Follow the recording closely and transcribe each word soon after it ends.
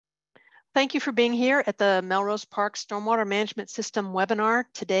Thank you for being here at the Melrose Park Stormwater Management System webinar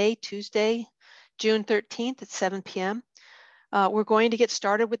today, Tuesday, June 13th at 7 p.m. We're going to get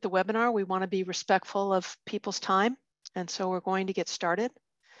started with the webinar. We want to be respectful of people's time, and so we're going to get started.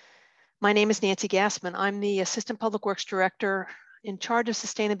 My name is Nancy Gassman. I'm the Assistant Public Works Director in charge of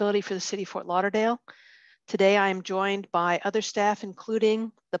sustainability for the City of Fort Lauderdale. Today, I am joined by other staff,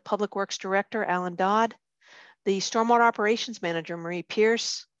 including the Public Works Director, Alan Dodd, the Stormwater Operations Manager, Marie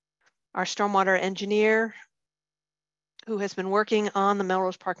Pierce, our Stormwater Engineer, who has been working on the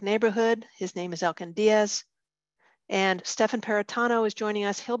Melrose Park neighborhood. His name is Elkin Diaz. And Stefan Peritano is joining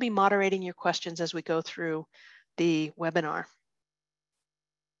us. He'll be moderating your questions as we go through the webinar.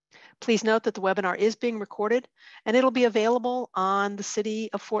 Please note that the webinar is being recorded and it'll be available on the City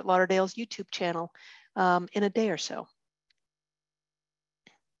of Fort Lauderdale's YouTube channel in a day or so.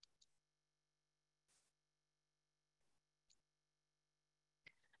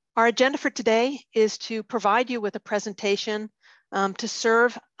 Our agenda for today is to provide you with a presentation to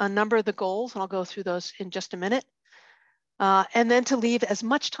serve a number of the goals, and I'll go through those in just a minute, and then to leave as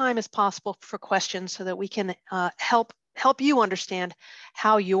much time as possible for questions so that we can help you understand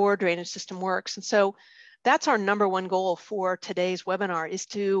how your drainage system works. And so that's our number one goal for today's webinar, is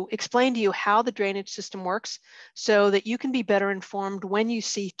to explain to you how the drainage system works so that you can be better informed when you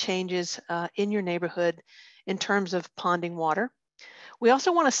see changes in your neighborhood in terms of ponding water. We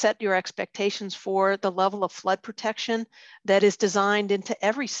also want to set your expectations for the level of flood protection that is designed into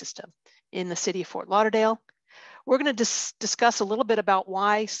every system in the City of Fort Lauderdale. We're going to discuss a little bit about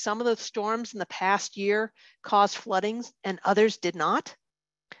why some of the storms in the past year caused floodings and others did not.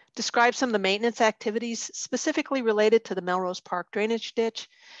 Describe some of the maintenance activities specifically related to the Melrose Park drainage ditch.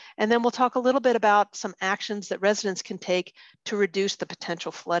 And then we'll talk a little bit about some actions that residents can take to reduce the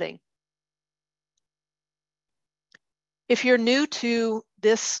potential flooding. If you're new to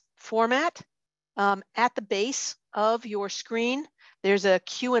this format, at the base of your screen, there's a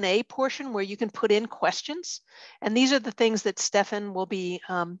Q&A portion where you can put in questions. And these are the things that Stefan will be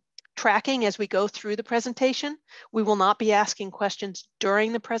tracking as we go through the presentation. We will not be asking questions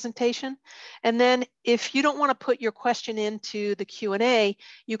during the presentation. And then if you don't want to put your question into the Q&A,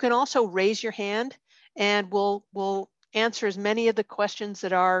 you can also raise your hand and we'll answer as many of the questions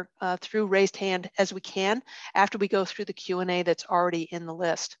that are through raised hand as we can after we go through the Q&A that's already in the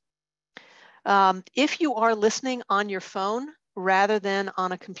list. If you are listening on your phone rather than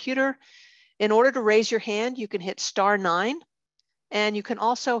on a computer, in order to raise your hand, you can hit *9, and you can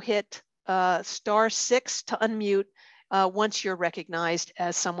also hit *6 to unmute once you're recognized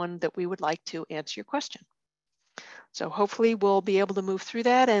as someone that we would like to answer your question. So hopefully we'll be able to move through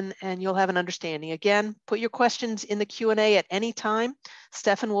that and you'll have an understanding. Again, put your questions in the Q&A at any time.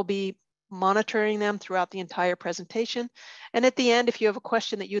 Stefan will be monitoring them throughout the entire presentation. And at the end, if you have a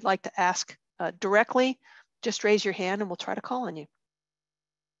question that you'd like to ask directly, just raise your hand and we'll try to call on you.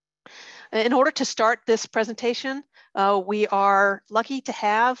 In order to start this presentation, we are lucky to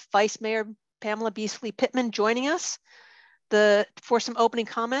have Vice Mayor Pamela Beasley Pittman joining us for some opening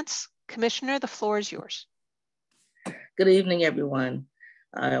comments. Commissioner, the floor is yours. Good evening, everyone.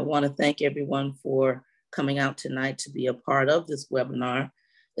 I want to thank everyone for coming out tonight to be a part of this webinar.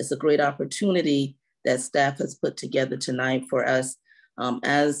 It's a great opportunity that staff has put together tonight for us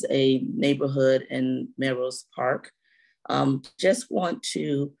as a neighborhood in Melrose Park. Just want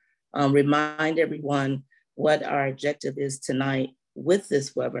to remind everyone what our objective is tonight with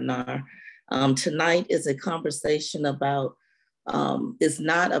this webinar. Tonight is a conversation about, it's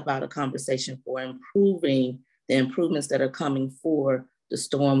not about a conversation for improving the improvements that are coming for the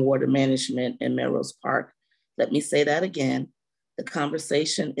stormwater management in Melrose Park. Let me say that again. The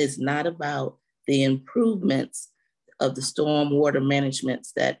conversation is not about the improvements of the stormwater management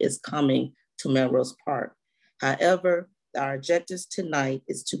that is coming to Melrose Park. However, our objectives tonight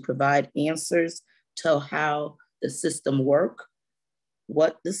is to provide answers to how the system works,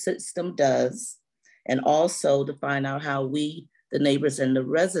 what the system does, and also to find out how we, the neighbors and the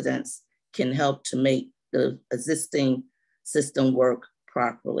residents, can help to make the existing system work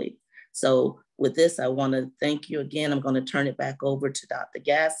properly. So with this, I want to thank you again. I'm going to turn it back over to Dr.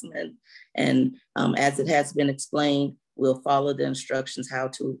 Gassman. And as it has been explained, we'll follow the instructions how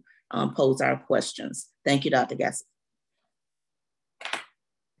to pose our questions. Thank you, Dr. Gassman.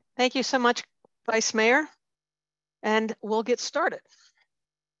 Thank you so much, Vice Mayor. And we'll get started.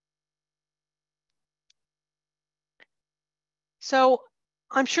 So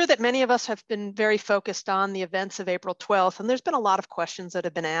I'm sure that many of us have been very focused on the events of April 12th, and there's been a lot of questions that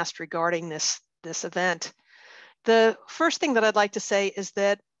have been asked regarding this event. The first thing that I'd like to say is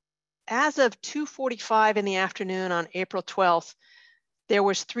that as of 2:45 in the afternoon on April 12th, there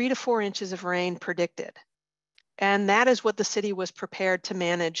was 3 to 4 inches of rain predicted. And that is what the city was prepared to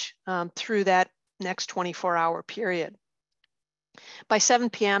manage through that next 24-hour period. By 7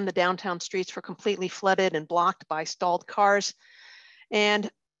 p.m., the downtown streets were completely flooded and blocked by stalled cars.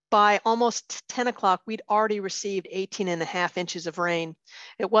 And by almost 10 o'clock, we'd already received 18.5 inches of rain.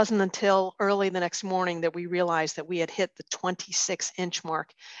 It wasn't until early the next morning that we realized that we had hit the 26-inch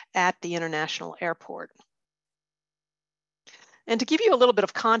mark at the international airport. And to give you a little bit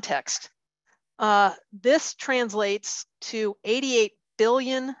of context, this translates to 88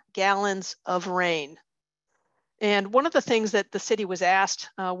 billion gallons of rain. And one of the things that the city was asked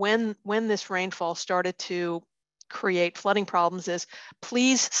when this rainfall started to create flooding problems is,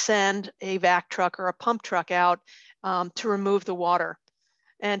 please send a vac truck or a pump truck out to remove the water.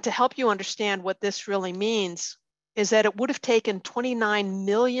 And to help you understand what this really means is that it would have taken 29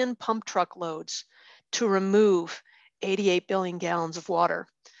 million pump truck loads to remove 88 billion gallons of water.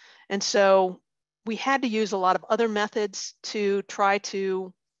 And so we had to use a lot of other methods to try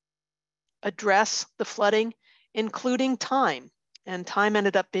to address the flooding, including time. And time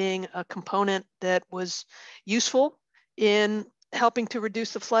ended up being a component that was useful in helping to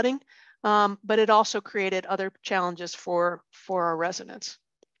reduce the flooding, but it also created other challenges for our residents.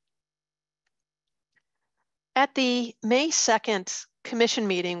 At the May 2nd commission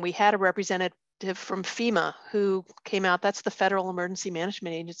meeting, we had a representative from FEMA who came out. That's the Federal Emergency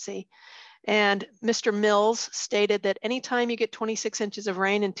Management Agency. And Mr. Mills stated that anytime you get 26 inches of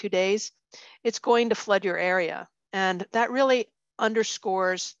rain in 2 days, it's going to flood your area. And that really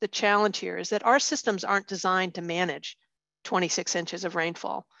underscores the challenge here, is that our systems aren't designed to manage 26 inches of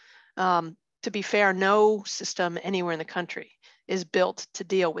rainfall. To be fair, no system anywhere in the country is built to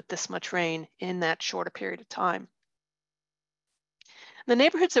deal with this much rain in that short a period of time. The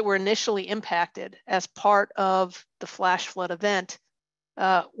neighborhoods that were initially impacted as part of the flash flood event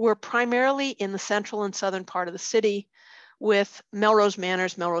were primarily in the central and southern part of the city, with Melrose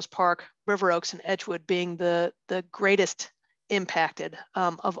Manors, Melrose Park, River Oaks, and Edgewood being the greatest impacted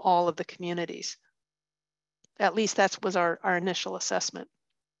of all of the communities. At least that was our initial assessment.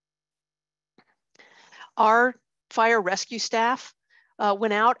 Our fire rescue staff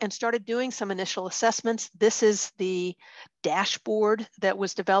went out and started doing some initial assessments. This is the dashboard that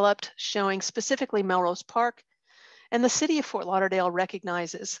was developed showing specifically Melrose Park. And the city of Fort Lauderdale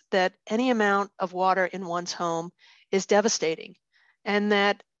recognizes that any amount of water in one's home is devastating, and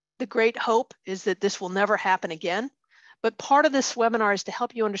that the great hope is that this will never happen again. But part of this webinar is to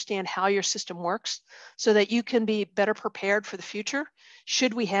help you understand how your system works so that you can be better prepared for the future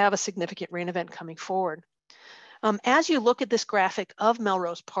should we have a significant rain event coming forward. As you look at this graphic of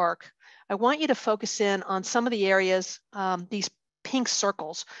Melrose Park, I want you to focus in on some of the areas, these pink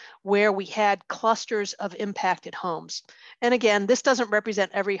circles, where we had clusters of impacted homes. And again, this doesn't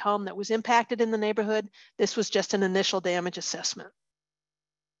represent every home that was impacted in the neighborhood. This was just an initial damage assessment.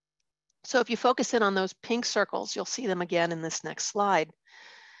 So if you focus in on those pink circles, you'll see them again in this next slide.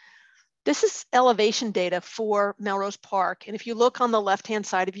 This is elevation data for Melrose Park. And if you look on the left-hand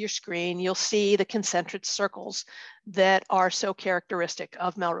side of your screen, you'll see the concentric circles that are so characteristic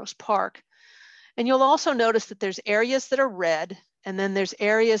of Melrose Park. And you'll also notice that there's areas that are red, and then there's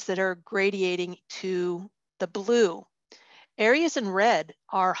areas that are gradiating to the blue. Areas in red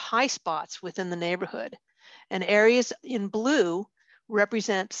are high spots within the neighborhood, and areas in blue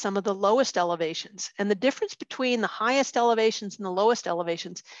represent some of the lowest elevations. And the difference between the highest elevations and the lowest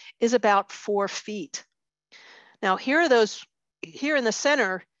elevations is about 4 feet. Now here in the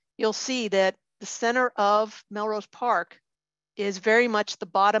center, you'll see that the center of Melrose Park is very much the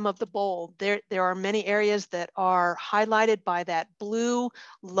bottom of the bowl. There are many areas that are highlighted by that blue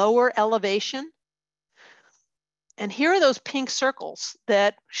lower elevation. And here are those pink circles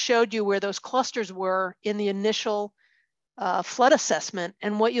that showed you where those clusters were in the initial flood assessment.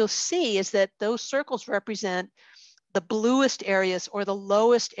 And what you'll see is that those circles represent the bluest areas or the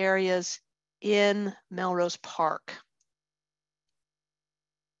lowest areas in Melrose Park.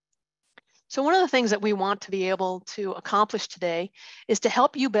 So one of the things that we want to be able to accomplish today is to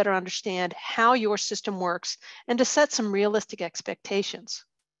help you better understand how your system works and to set some realistic expectations.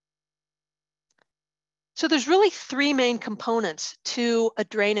 So there's really 3 main components to a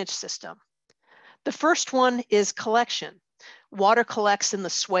drainage system. The first one is collection. Water collects in the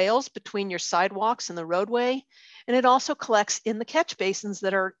swales between your sidewalks and the roadway, and it also collects in the catch basins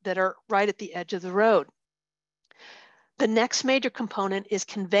that are right at the edge of the road. The next major component is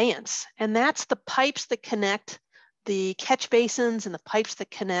conveyance, and that's the pipes that connect the catch basins and the pipes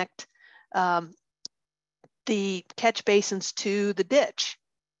that connect the catch basins to the ditch.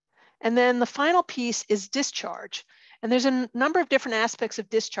 And then the final piece is discharge. And there's a number of different aspects of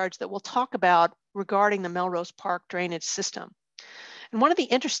discharge that we'll talk about regarding the Melrose Park drainage system. And one of the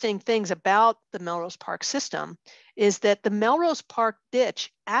interesting things about the Melrose Park system is that the Melrose Park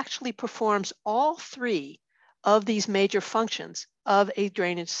ditch actually performs all three of these major functions of a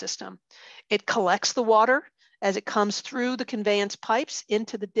drainage system. It collects the water as it comes through the conveyance pipes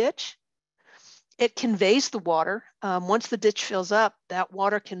into the ditch. It conveys the water. Once the ditch fills up, that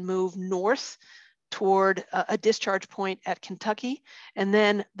water can move north toward a discharge point at Kentucky. And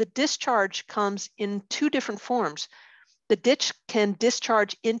then the discharge comes in two different forms. The ditch can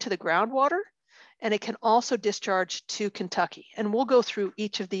discharge into the groundwater, and it can also discharge to Kentucky. And we'll go through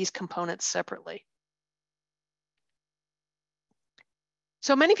each of these components separately.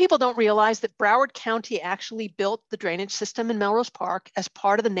 So many people don't realize that Broward County actually built the drainage system in Melrose Park as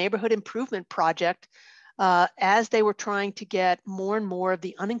part of the neighborhood improvement project as they were trying to get more and more of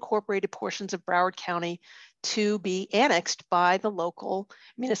the unincorporated portions of Broward County to be annexed by the local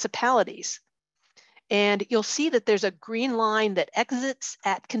municipalities. And you'll see that there's a green line that exits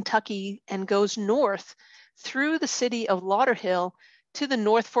at Kentucky and goes north through the city of Lauderhill to the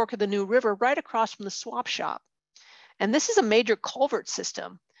North Fork of the New River, right across from the swap shop. And this is a major culvert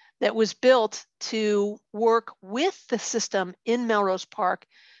system that was built to work with the system in Melrose Park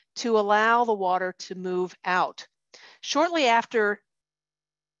to allow the water to move out. Shortly after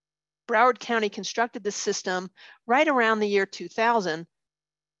Broward County constructed this system, right around the year 2000,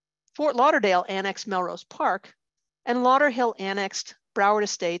 Fort Lauderdale annexed Melrose Park, and Lauderhill annexed Broward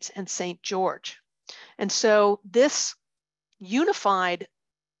Estates and St. George. And so this unified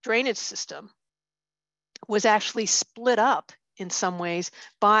drainage system was actually split up in some ways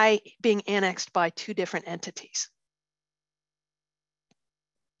by being annexed by two different entities.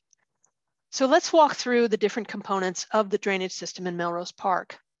 So let's walk through the different components of the drainage system in Melrose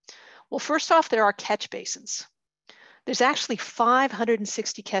Park. Well, first off, there are catch basins. There's actually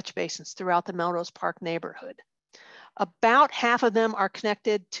 560 catch basins throughout the Melrose Park neighborhood. About half of them are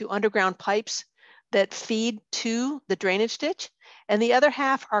connected to underground pipes that feed to the drainage ditch, and the other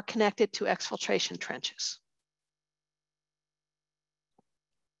half are connected to exfiltration trenches.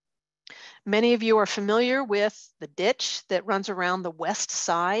 Many of you are familiar with the ditch that runs around the west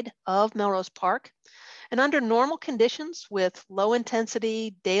side of Melrose Park. And under normal conditions with low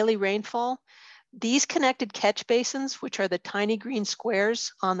intensity daily rainfall, these connected catch basins, which are the tiny green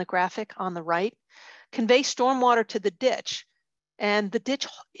squares on the graphic on the right, convey stormwater to the ditch. And the ditch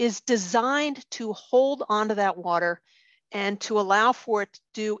is designed to hold onto that water and to allow for it to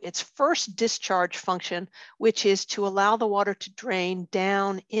do its first discharge function, which is to allow the water to drain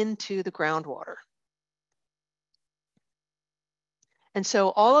down into the groundwater. And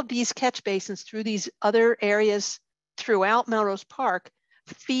so all of these catch basins through these other areas throughout Melrose Park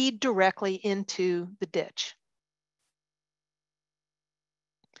feed directly into the ditch.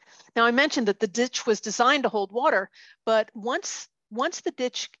 Now, I mentioned that the ditch was designed to hold water, but once the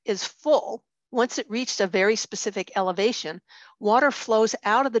ditch is full, once it reached a very specific elevation, water flows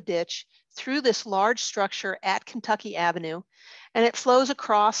out of the ditch through this large structure at Kentucky Avenue, and it flows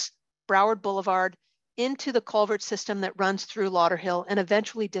across Broward Boulevard into the culvert system that runs through Lauderhill and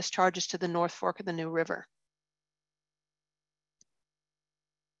eventually discharges to the North Fork of the New River.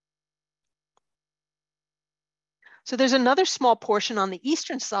 So there's another small portion on the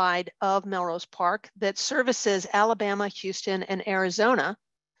eastern side of Melrose Park that services Alabama, Houston, and Arizona.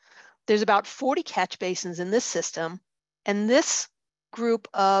 There's about 40 catch basins in this system, and this group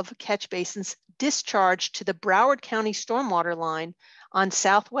of catch basins discharge to the Broward County Stormwater line on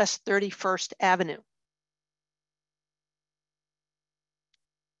Southwest 31st Avenue.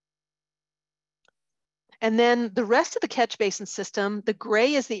 And then the rest of the catch basin system, the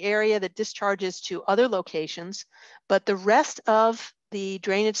gray is the area that discharges to other locations, but the rest of the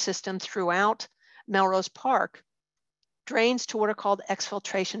drainage system throughout Melrose Park drains to what are called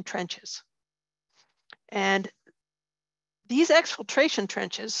exfiltration trenches. And these exfiltration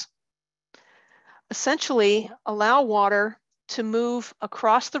trenches essentially allow water to move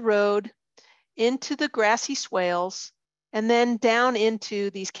across the road into the grassy swales and then down into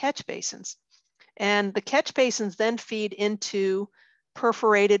these catch basins. And the catch basins then feed into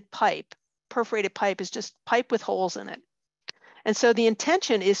perforated pipe. Perforated pipe is just pipe with holes in it. And so the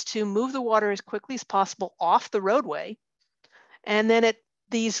intention is to move the water as quickly as possible off the roadway. And then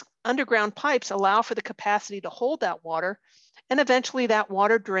these underground pipes allow for the capacity to hold that water. And eventually that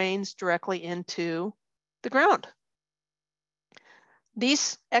water drains directly into the ground.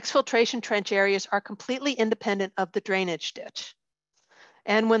 These exfiltration trench areas are completely independent of the drainage ditch.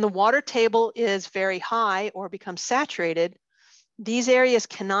 And when the water table is very high or becomes saturated, these areas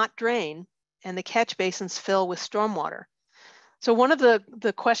cannot drain and the catch basins fill with stormwater. So one of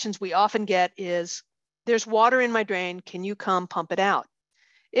the questions we often get is, there's water in my drain, can you come pump it out?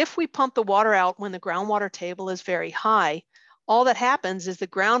 If we pump the water out when the groundwater table is very high, all that happens is the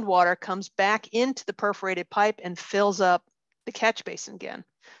groundwater comes back into the perforated pipe and fills up the catch basin again.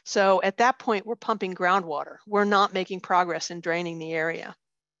 So at that point, we're pumping groundwater. We're not making progress in draining the area.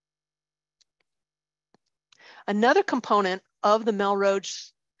 Another component of the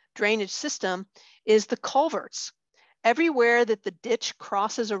Melrose drainage system is the culverts. Everywhere that the ditch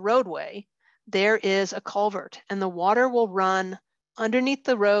crosses a roadway, there is a culvert, and the water will run underneath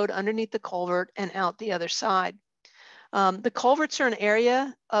the road, underneath the culvert, and out the other side. The culverts are an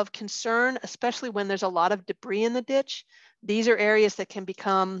area of concern, especially when there's a lot of debris in the ditch. These are areas that can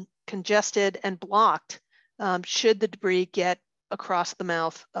become congested and blocked should the debris get across the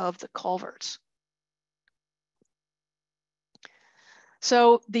mouth of the culverts.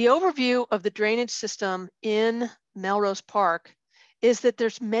 So the overview of the drainage system in Melrose Park is that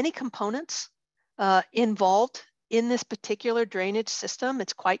there's many components involved in this particular drainage system.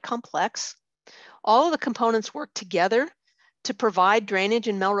 It's quite complex. All of the components work together to provide drainage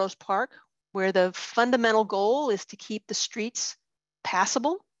in Melrose Park, where the fundamental goal is to keep the streets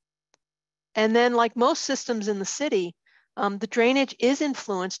passable. And then, like most systems in the city, the drainage is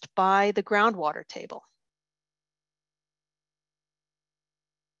influenced by the groundwater table.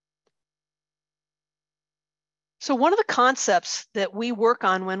 So one of the concepts that we work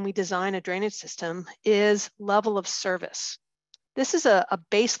on when we design a drainage system is level of service. This is a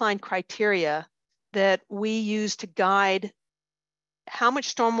baseline criteria that we use to guide how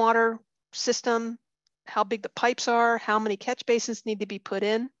much stormwater system, how big the pipes are, how many catch basins need to be put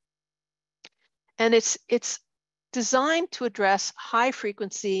in. And it's designed to address high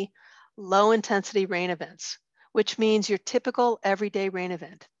frequency, low intensity rain events, which means your typical everyday rain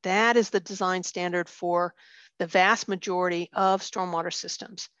event. That is the design standard for the vast majority of stormwater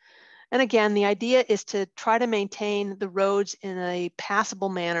systems. And again, the idea is to try to maintain the roads in a passable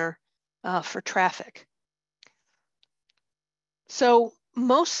manner for traffic. So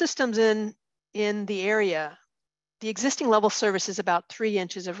most systems in the area, the existing level of service is about 3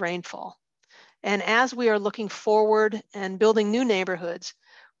 inches of rainfall. And as we are looking forward and building new neighborhoods,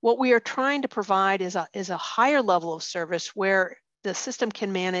 what we are trying to provide is a higher level of service where the system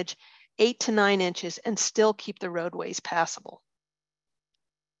can manage 8 to 9 inches and still keep the roadways passable.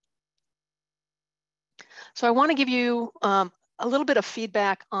 So I want to give you a little bit of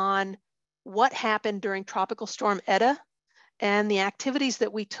feedback on what happened during Tropical Storm Eta and the activities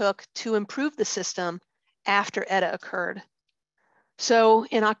that we took to improve the system after Eta occurred. So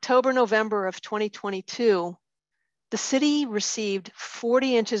in October, November of 2022, the city received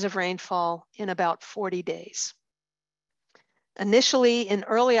 40 inches of rainfall in about 40 days. Initially, in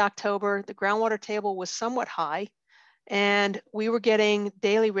early October, the groundwater table was somewhat high, and we were getting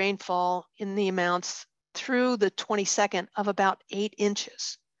daily rainfall in the amounts through the 22nd of about 8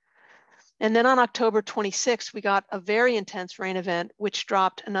 inches. And then on October 26th, we got a very intense rain event, which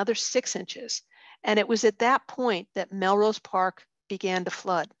dropped another 6 inches. And it was at that point that Melrose Park began to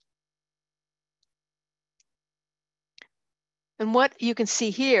flood. And what you can see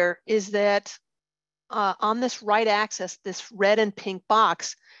here is that on this right axis, this red and pink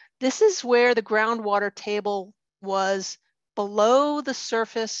box, this is where the groundwater table was below the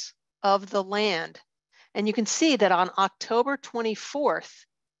surface of the land. And you can see that on October 24th,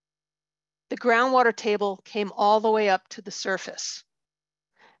 the groundwater table came all the way up to the surface.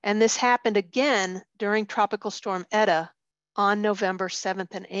 And this happened again during Tropical Storm Eta on November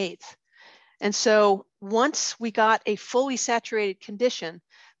 7th and 8th. And so once we got a fully saturated condition,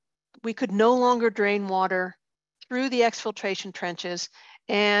 we could no longer drain water through the exfiltration trenches,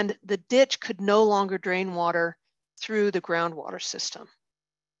 and the ditch could no longer drain water through the groundwater system.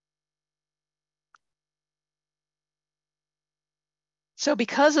 So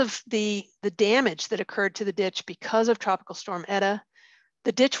because of the damage that occurred to the ditch because of Tropical Storm Eta,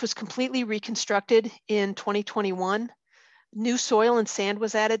 the ditch was completely reconstructed in 2021. New soil and sand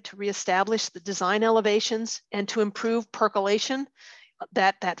was added to reestablish the design elevations and to improve percolation,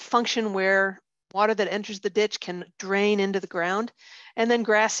 that function where water that enters the ditch can drain into the ground. And then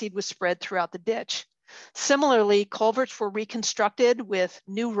grass seed was spread throughout the ditch. Similarly, culverts were reconstructed with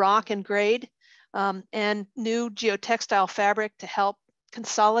new rock and grade and new geotextile fabric to help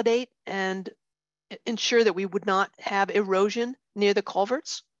consolidate and ensure that we would not have erosion near the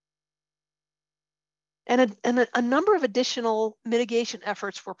culverts. And a number of additional mitigation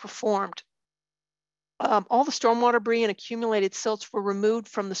efforts were performed. All the stormwater debris and accumulated silts were removed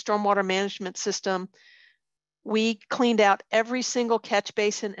from the stormwater management system We cleaned out every single catch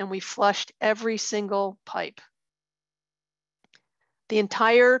basin and we flushed every single pipe. The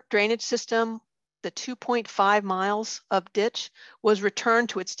entire drainage system, the 2.5 miles of ditch, was returned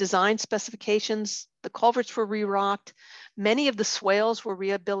to its design specifications. The culverts were re-rocked. Many of the swales were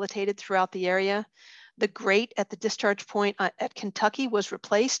rehabilitated throughout the area. The grate at the discharge point at Kentucky was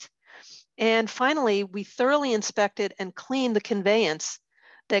replaced. And finally, we thoroughly inspected and cleaned the conveyance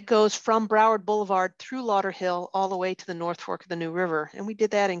that goes from Broward Boulevard through Lauderhill all the way to the North Fork of the New River. And we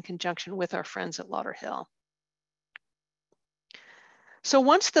did that in conjunction with our friends at Lauderhill. So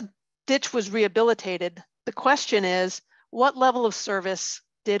once the ditch was rehabilitated, the question is, what level of service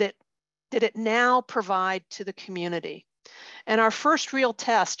did it now provide to the community? And our first real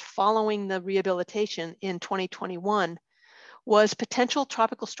test following the rehabilitation in 2021 was potential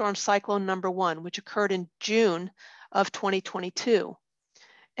tropical storm cyclone number 1, which occurred in June of 2022.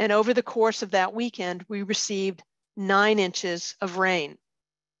 And over the course of that weekend, we received 9 inches of rain.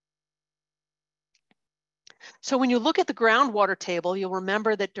 So when you look at the groundwater table, you'll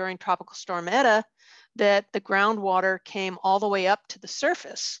remember that during Tropical Storm Eta, that the groundwater came all the way up to the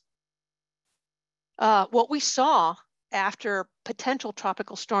surface. What we saw after potential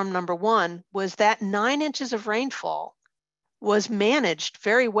tropical storm number 1 was that 9 inches of rainfall was managed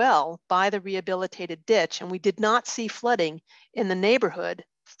very well by the rehabilitated ditch, and we did not see flooding in the neighborhood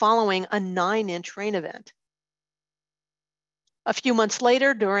following a 9-inch rain event. A few months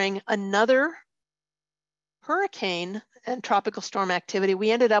later, during another hurricane and tropical storm activity, we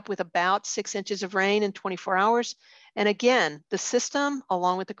ended up with about 6 inches of rain in 24 hours. And again, the system,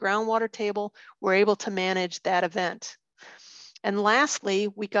 along with the groundwater table, were able to manage that event. And lastly,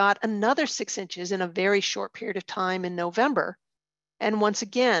 we got another 6 inches in a very short period of time in November. And once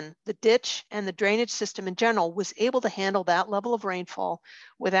again, the ditch and the drainage system in general was able to handle that level of rainfall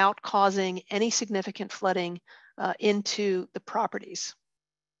without causing any significant flooding into the properties.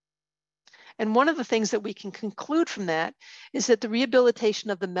 And one of the things that we can conclude from that is that the rehabilitation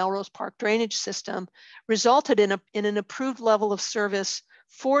of the Melrose Park drainage system resulted in an improved level of service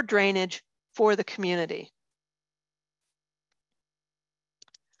for drainage for the community.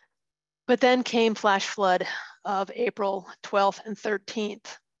 But then came flash flood of April 12th and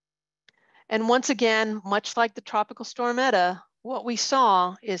 13th. And once again, much like the Tropical Storm Eta, what we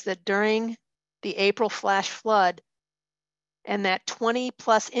saw is that during the April flash flood, and that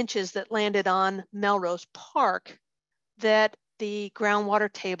 20+ inches that landed on Melrose Park, that the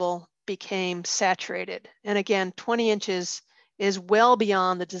groundwater table became saturated. And again, 20 inches is well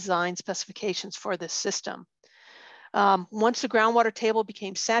beyond the design specifications for this system. Once the groundwater table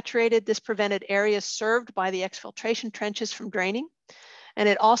became saturated, this prevented areas served by the exfiltration trenches from draining. And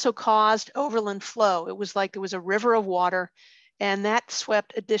it also caused overland flow. It was like there was a river of water, and that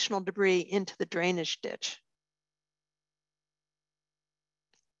swept additional debris into the drainage ditch.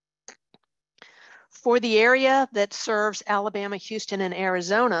 For the area that serves Alabama, Houston, and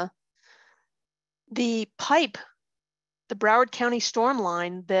Arizona, the pipe, the Broward County storm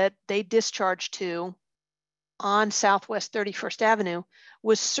line that they discharged to on Southwest 31st Avenue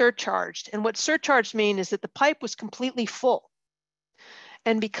was surcharged. And what surcharged means is that the pipe was completely full.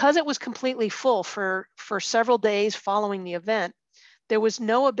 And because it was completely full for several days following the event, there was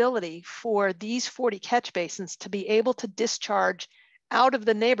no ability for these 40 catch basins to be able to discharge out of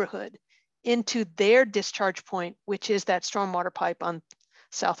the neighborhood into their discharge point, which is that stormwater pipe on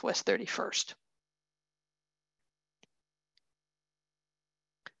Southwest 31st.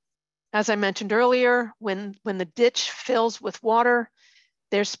 As I mentioned earlier, when the ditch fills with water,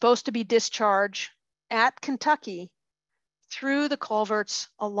 there's supposed to be discharge at Kentucky through the culverts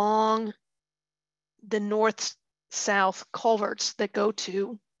along the north-south culverts that go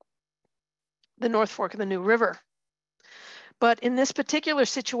to the North Fork of the New River. But in this particular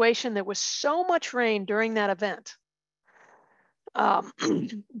situation, there was so much rain during that event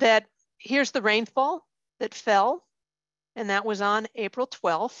that here's the rainfall that fell, and that was on April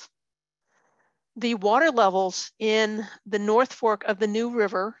 12th. The water levels in the North Fork of the New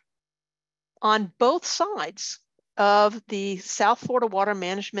River on both sides of the South Florida Water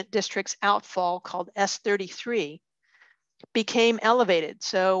Management District's outfall called S33 became elevated.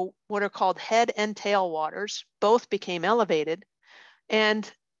 So what are called head and tail waters both became elevated.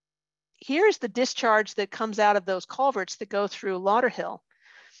 And here's the discharge that comes out of those culverts that go through Lauderhill.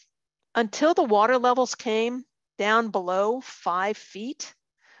 Until the water levels came down below 5 feet,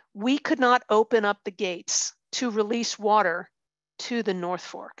 we could not open up the gates to release water to the North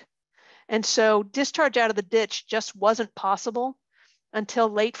Fork. And so discharge out of the ditch just wasn't possible until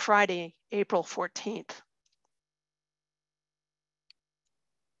late Friday, April 14th.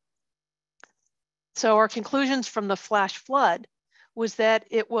 So our conclusions from the flash flood was that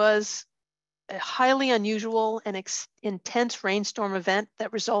it was a highly unusual and intense rainstorm event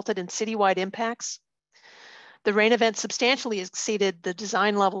that resulted in citywide impacts. The rain event substantially exceeded the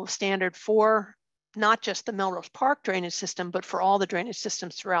design level of standard for not just the Melrose Park drainage system, but for all the drainage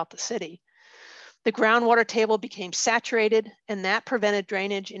systems throughout the city. The groundwater table became saturated, and that prevented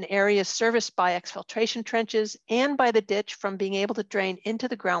drainage in areas serviced by exfiltration trenches and by the ditch from being able to drain into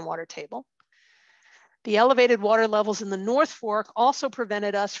the groundwater table. The elevated water levels in the North Fork also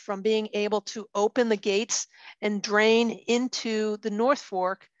prevented us from being able to open the gates and drain into the North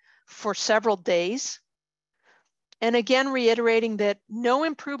Fork for several days. And again, reiterating that no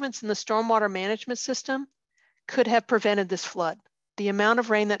improvements in the stormwater management system could have prevented this flood. The amount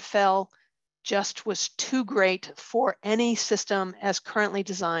of rain that fell just was too great for any system as currently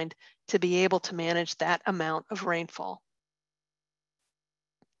designed to be able to manage that amount of rainfall.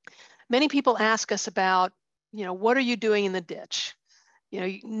 Many people ask us about, what are you doing in the ditch?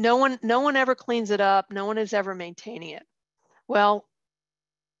 No one ever cleans it up. No one is ever maintaining it. Well,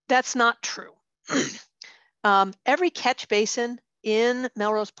 that's not true. Every catch basin in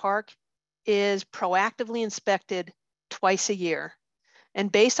Melrose Park is proactively inspected twice a year.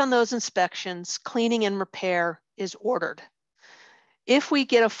 And based on those inspections, cleaning and repair is ordered. If we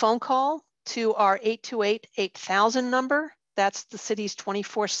get a phone call to our 828-8000 number, that's the city's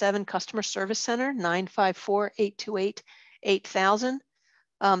 24/7 customer service center, 954-828-8000,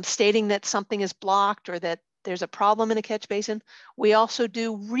 stating that something is blocked or that there's a problem in a catch basin, we also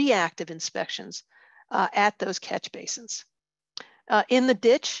do reactive inspections at those catch basins. In the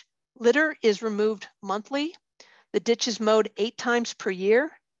ditch, litter is removed monthly. The ditch is mowed 8 times per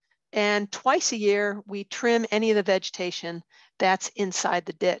year, and twice a year, we trim any of the vegetation that's inside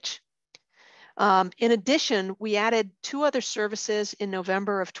the ditch. In addition, we added 2 other services in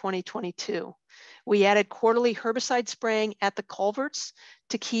November of 2022. We added quarterly herbicide spraying at the culverts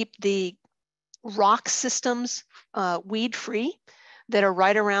to keep the rock systems weed-free that are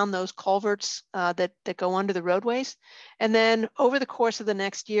right around those culverts that go under the roadways. And then over the course of the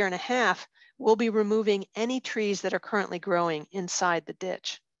next year and a half, we'll be removing any trees that are currently growing inside the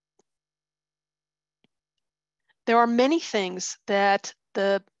ditch. There are many things that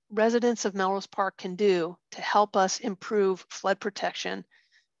the residents of Melrose Park can do to help us improve flood protection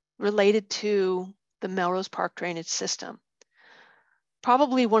related to the Melrose Park drainage system.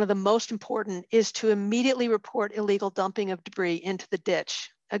 Probably one of the most important is to immediately report illegal dumping of debris into the ditch.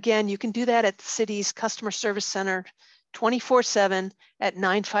 Again, you can do that at the city's customer service center 24/7 at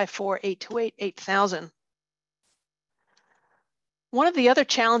 954-828-8000. One of the other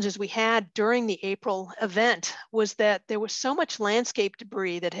challenges we had during the April event was that there was so much landscape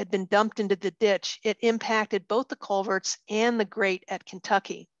debris that had been dumped into the ditch, it impacted both the culverts and the grate at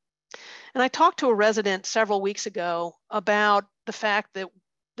Kentucky. And I talked to a resident several weeks ago about the fact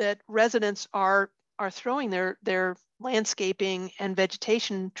that residents are throwing their landscaping and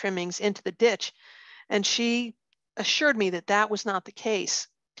vegetation trimmings into the ditch. And she assured me that that was not the case.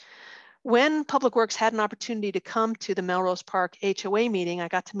 When Public Works had an opportunity to come to the Melrose Park HOA meeting, I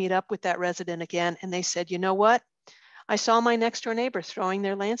got to meet up with that resident again, and they said, you know what? I saw my next door neighbor throwing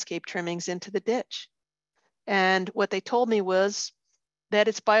their landscape trimmings into the ditch. And what they told me was that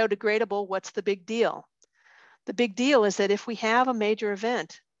it's biodegradable. What's the big deal? The big deal is that if we have a major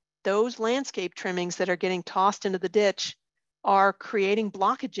event, those landscape trimmings that are getting tossed into the ditch are creating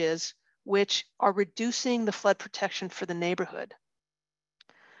blockages, which are reducing the flood protection for the neighborhood.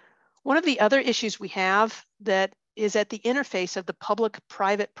 One of the other issues we have that is at the interface of the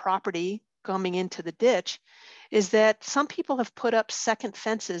public-private property coming into the ditch is that some people have put up second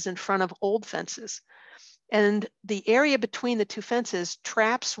fences in front of old fences. And the area between the 2 fences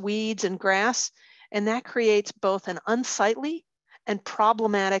traps weeds and grass, and that creates both an unsightly and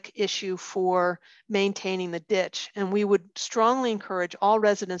problematic issue for maintaining the ditch. And we would strongly encourage all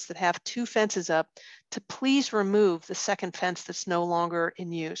residents that have 2 fences up to please remove the second fence that's no longer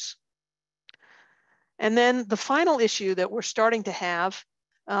in use. And then the final issue that we're starting to have,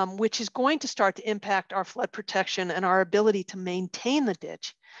 which is going to start to impact our flood protection and our ability to maintain the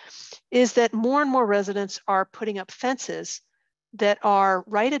ditch, is that more and more residents are putting up fences that are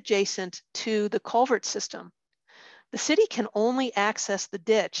right adjacent to the culvert system. The city can only access the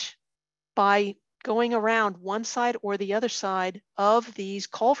ditch by going around one side or the other side of these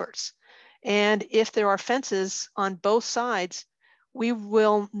culverts. And if there are fences on both sides, we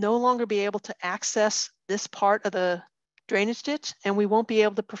will no longer be able to access this part of the drainage ditch, and we won't be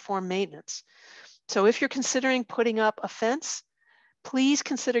able to perform maintenance. So if you're considering putting up a fence, please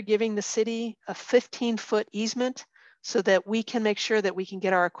consider giving the city a 15-foot easement so that we can make sure that we can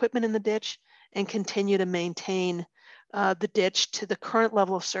get our equipment in the ditch and continue to maintain the ditch to the current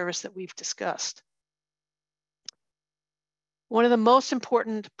level of service that we've discussed. One of the most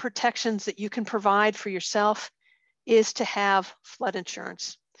important protections that you can provide for yourself is to have flood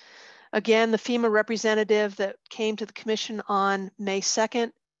insurance. Again, the FEMA representative that came to the commission on May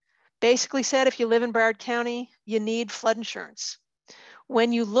 2nd basically said if you live in Broward County, you need flood insurance.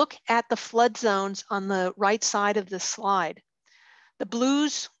 When you look at the flood zones on the right side of this slide, the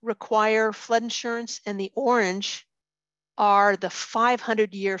blues require flood insurance and the orange are the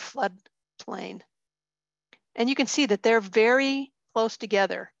 500-year floodplain. And you can see that they're very close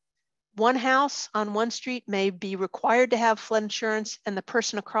together. One house on one street may be required to have flood insurance and the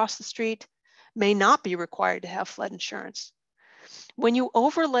person across the street may not be required to have flood insurance. When you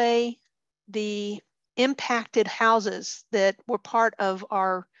overlay the impacted houses that were part of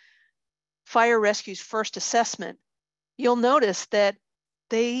our fire rescue's first assessment, you'll notice that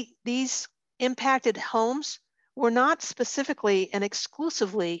these impacted homes were not specifically and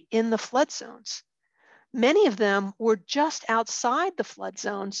exclusively in the flood zones. Many of them were just outside the flood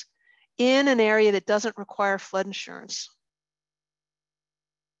zones in an area that doesn't require flood insurance.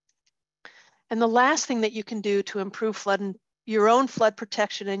 And the last thing that you can do to improve your own flood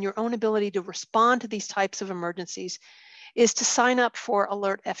protection and your own ability to respond to these types of emergencies is to sign up for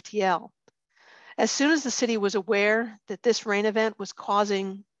Alert FTL. As soon as the city was aware that this rain event was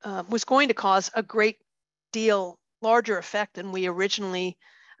going to cause a great deal larger effect than we had originally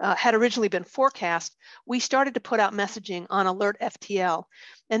been forecast, we started to put out messaging on Alert FTL.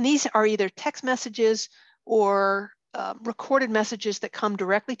 And these are either text messages or recorded messages that come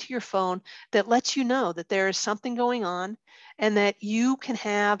directly to your phone that lets you know that there is something going on and that you can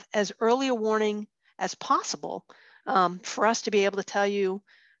have as early a warning as possible for us to be able to tell you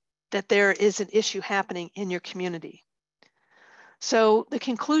that there is an issue happening in your community. So the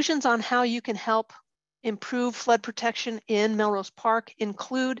conclusions on how you can help improve flood protection in Melrose Park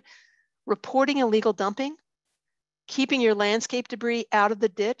include reporting illegal dumping, keeping your landscape debris out of the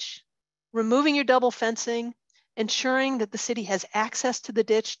ditch, removing your double fencing, ensuring that the city has access to the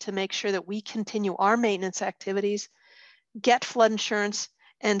ditch to make sure that we continue our maintenance activities, get flood insurance,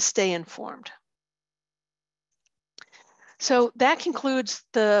 and stay informed. So that concludes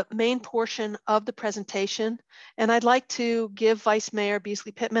the main portion of the presentation, and I'd like to give Vice Mayor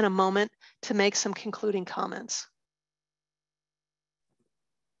Beasley Pittman a moment to make some concluding comments.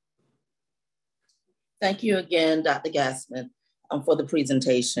 Thank you again, Dr. Gassman, for the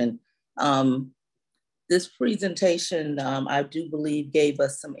presentation. This presentation, I do believe, gave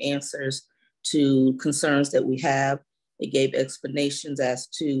us some answers to concerns that we have. It gave explanations as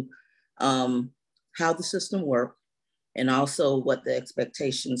to how the system works, and also what the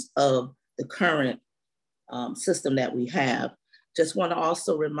expectations of the current system that we have. Just want to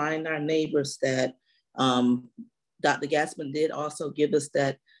also remind our neighbors that Dr. Gassman did also give us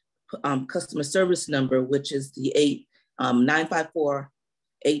that customer service number, which is the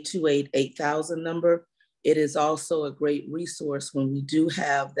 954-828-8000 number. It is also a great resource when we do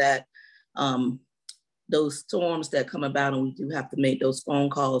have that those storms that come about and we do have to make those phone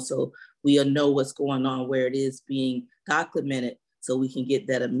calls, so we'll know what's going on, where it is being documented, so we can get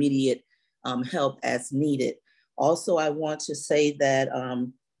that immediate help as needed. Also, I want to say that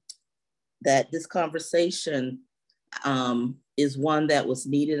that this conversation is one that was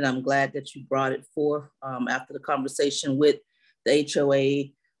needed, and I'm glad that you brought it forth after the conversation with the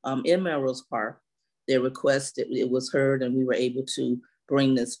HOA in Melrose Park. Their request, it was heard, and we were able to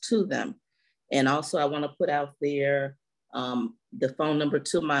bring this to them. And also, I want to put out there the phone number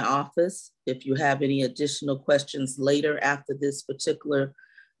to my office. If you have any additional questions later after this particular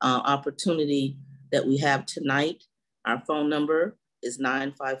opportunity that we have tonight, our phone number is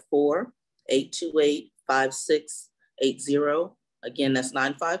 954-828-5680. Again, that's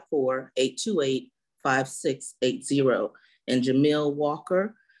 954-828-5680. And Jamil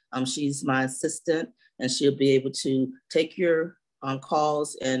Walker, she's my assistant, and she'll be able to take your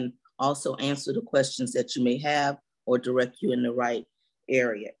calls and also answer the questions that you may have or direct you in the right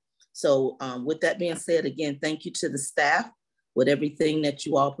area. So with that being said, again, thank you to the staff with everything that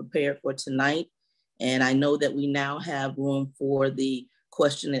you all prepared for tonight. And I know that we now have room for the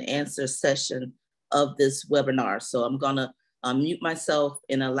question and answer session of this webinar. So I'm gonna mute myself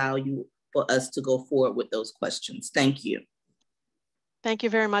and allow you for us to go forward with those questions. Thank you. Thank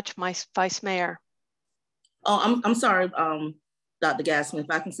you very much, Vice Mayor. Oh, I'm sorry, Dr. Gassman, if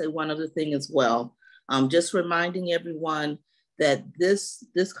I can say one other thing as well. Just reminding everyone that this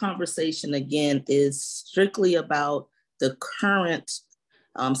conversation, again, is strictly about the current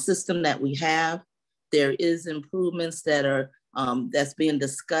system that we have. There is improvements that are that's being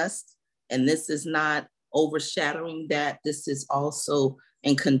discussed, And this is not overshadowing that. This is also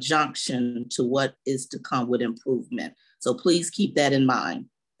in conjunction to what is to come with improvement. So please keep that in mind.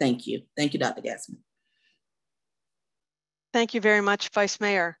 Thank you. Thank you, Dr. Gassman. Thank you very much, Vice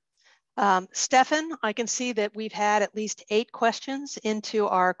Mayor. Stefan, I can see that we've had at least 8 questions into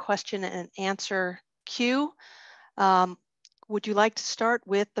our question and answer queue. Would you like to start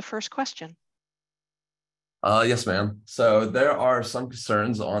with the first question? Yes, ma'am. So there are some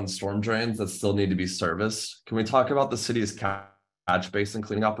concerns on storm drains that still need to be serviced. Can we talk about the city's catch basin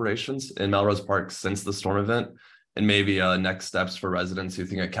cleaning operations in Melrose Park since the storm event, and maybe next steps for residents who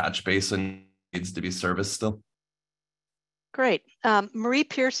think a catch basin needs to be serviced still? Great. Marie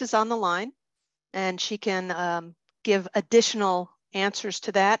Pierce is on the line, and she can give additional answers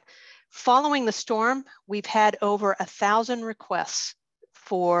to that. Following the storm, we've had over 1,000 requests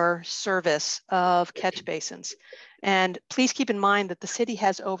for service of catch basins. And please keep in mind that the city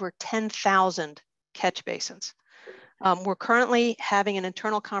has over 10,000 catch basins. We're currently having an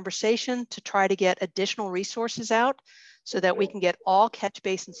internal conversation to try to get additional resources out so that we can get all catch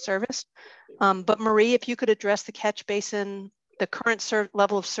basins serviced. But Marie, if you could address the catch basin, the current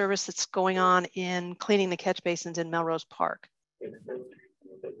level of service that's going on in cleaning the catch basins in Melrose Park.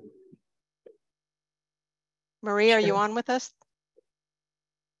 Marie, Sure. Are you on with us?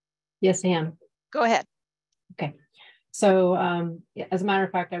 Yes, I am. Go ahead. Okay. So as a matter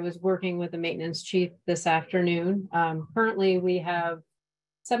of fact, I was working with the maintenance chief this afternoon. Currently, we have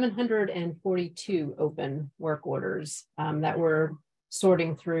 742 open work orders that we're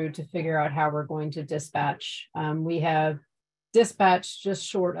sorting through to figure out how we're going to dispatch. We have dispatched just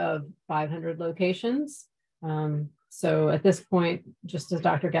short of 500 locations. So at this point, just as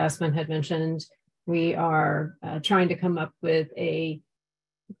Dr. Gassman had mentioned, we are trying to come up with a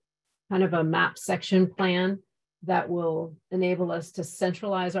kind of a map section plan that will enable us to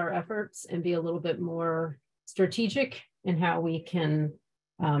centralize our efforts and be a little bit more strategic in how we can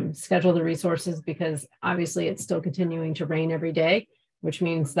schedule the resources, because obviously it's still continuing to rain every day, which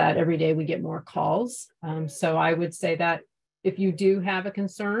means that every day we get more calls. So I would say that if you do have a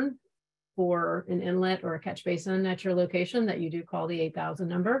concern for an inlet or a catch basin at your location, that you do call the 8,000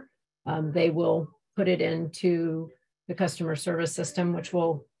 number. They will put it into the customer service system, which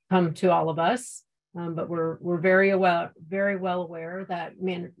will come to all of us. But we're very well aware that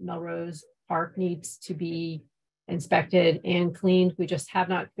Melrose Park needs to be inspected and cleaned. We just have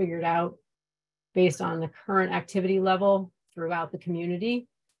not figured out, based on the current activity level throughout the community,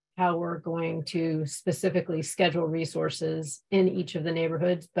 how we're going to specifically schedule resources in each of the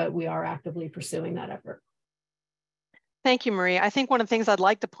neighborhoods, but we are actively pursuing that effort. Thank you, Marie. I think one of the things I'd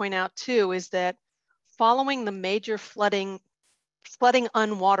like to point out too is that following the major flooding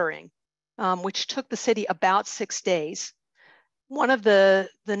unwatering, which took the city about 6 days, one of the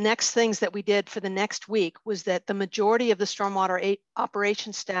next things that we did for the next week was that the majority of the stormwater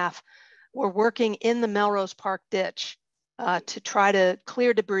operations staff were working in the Melrose Park ditch to try to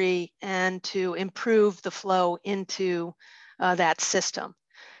clear debris and to improve the flow into that system.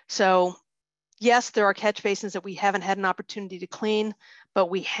 So yes, there are catch basins that we haven't had an opportunity to clean, but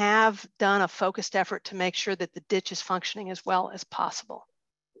we have done a focused effort to make sure that the ditch is functioning as well as possible.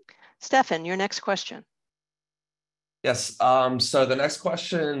 Stefan, your next question. Yes. So the next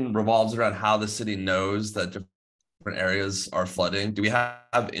question revolves around how the city knows that different areas are flooding. Do we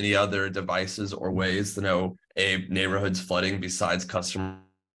have any other devices or ways to know a neighborhood's flooding besides customer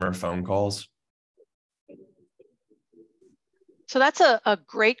phone calls? So that's a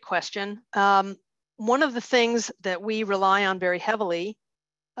great question. One of the things that we rely on very heavily,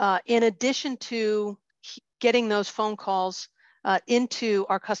 in addition to getting those phone calls into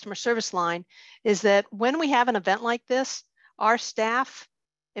our customer service line, is that when we have an event like this, our staff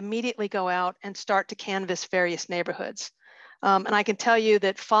immediately go out and start to canvass various neighborhoods. And I can tell you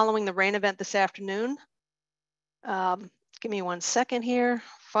that following the rain event this afternoon, give me 1 second here.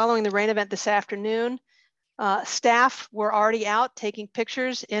 Following the rain event this afternoon, staff were already out taking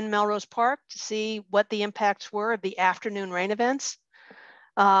pictures in Melrose Park to see what the impacts were of the afternoon rain events.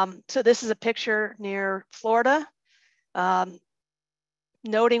 So this is a picture near Florida,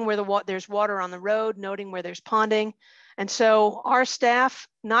 noting where there's water on the road, noting where there's ponding. And so our staff,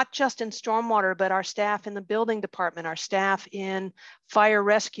 not just in stormwater, but our staff in the building department, our staff in fire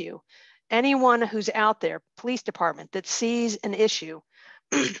rescue, anyone who's out there, police department, that sees an issue,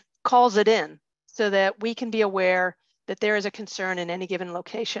 calls it in so that we can be aware that there is a concern in any given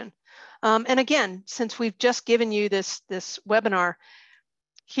location. And again, since we've just given you this webinar,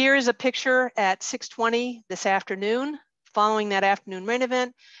 here is a picture at 6:20 this afternoon, following that afternoon rain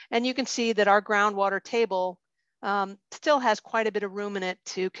event. And you can see that our groundwater table still has quite a bit of room in it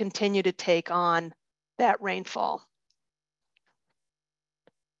to continue to take on that rainfall.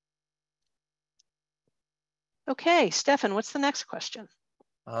 Okay, Stefan, what's the next question?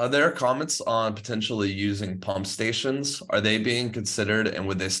 There are comments on potentially using pump stations. Are they being considered, and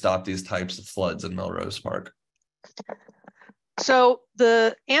would they stop these types of floods in Melrose Park? So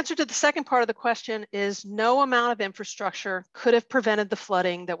the answer to the second part of the question is no amount of infrastructure could have prevented the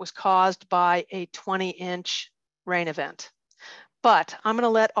flooding that was caused by a 20-inch rain event. But I'm going to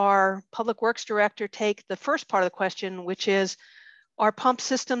let our Public Works Director take the first part of the question, which is, are pump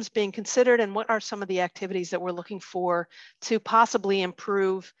systems being considered, and what are some of the activities that we're looking for to possibly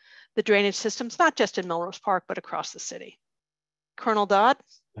improve the drainage systems, not just in Melrose Park, but across the city? Colonel Dodd?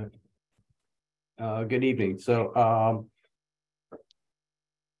 Good evening. So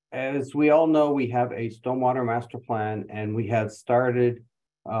as we all know, we have a stormwater master plan, and we have started,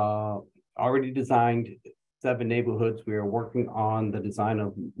 already designed 7 neighborhoods. We are working on the design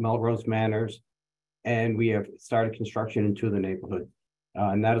of Melrose Manors, and we have started construction in 2 of the neighborhoods.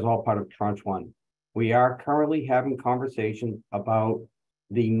 And that is all part of tranche 1. We are currently having conversations about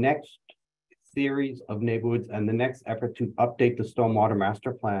the next series of neighborhoods and the next effort to update the stormwater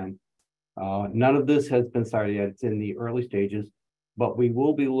master plan. None of this has been started yet. It's in the early stages, but we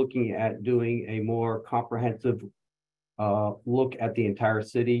will be looking at doing a more comprehensive look at the entire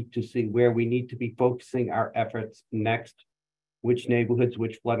city to see where we need to be focusing our efforts next, which neighborhoods,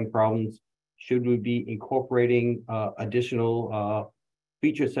 which flooding problems. Should we be incorporating additional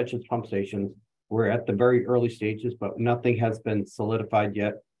features such as pump stations? We're at the very early stages, but nothing has been solidified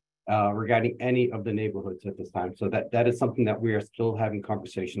yet regarding any of the neighborhoods at this time. So that is something that we are still having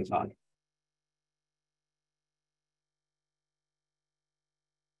conversations on.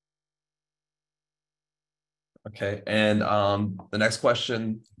 Okay, and the next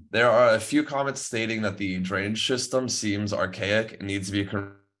question, there are a few comments stating that the drainage system seems archaic and needs to be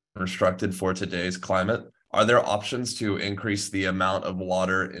constructed for today's climate. Are there options to increase the amount of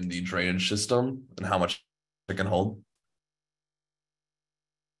water in the drainage system and how much it can hold?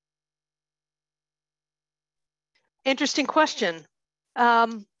 Interesting question.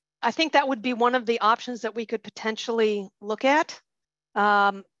 I think that would be one of the options that we could potentially look at.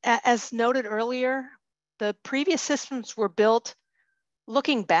 As noted earlier, the previous systems were built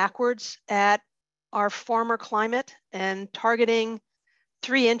looking backwards at our former climate and targeting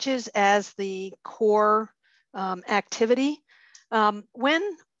 3 inches as the core activity. When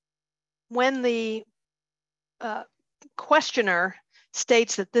the questioner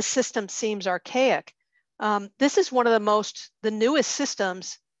states that this system seems archaic, this is one of the newest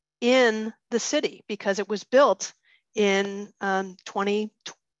systems in the city because it was built in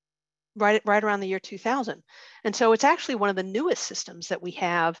right around the year 2000. And so it's actually one of the newest systems that we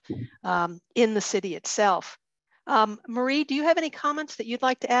have in the city itself. Marie, do you have any comments that you'd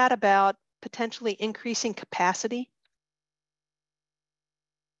like to add about potentially increasing capacity?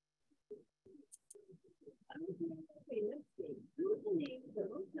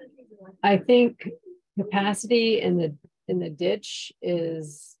 I think capacity in the ditch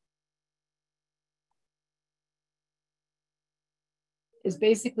is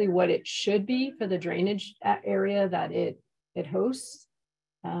basically what it should be for the drainage area that it hosts.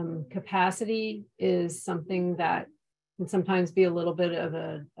 Capacity is something that can sometimes be a little bit of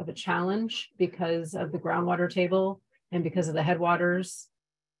a challenge because of the groundwater table and because of the headwaters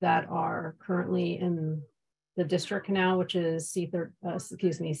that are currently in the district canal, which is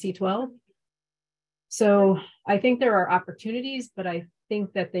C12. So I think there are opportunities, but I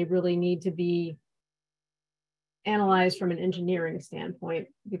think that they really need to be analyzed from an engineering standpoint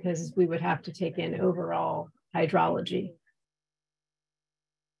because we would have to take in overall hydrology.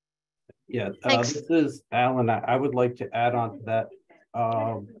 Yeah, this is Alan. I would like to add on to that.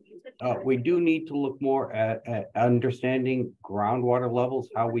 We do need to look more at understanding groundwater levels,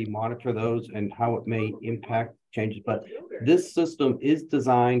 how we monitor those and how it may impact changes. But this system is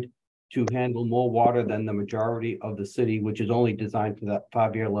designed to handle more water than the majority of the city, which is only designed for that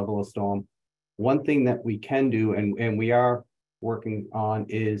 5-year level of storm. One thing that we can do, and we are working on,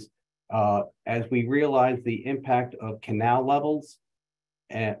 is as we realize the impact of canal levels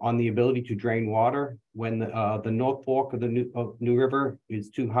on the ability to drain water, when the North Fork of the New River is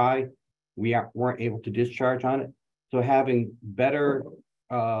too high, we weren't able to discharge on it. So having better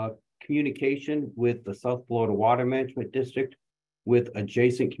communication with the South Florida Water Management District, with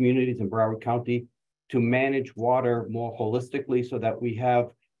adjacent communities in Broward County, to manage water more holistically so that we have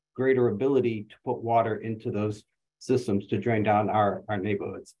greater ability to put water into those systems to drain down our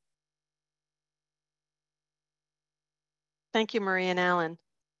neighborhoods. Thank you, Marie and Alan.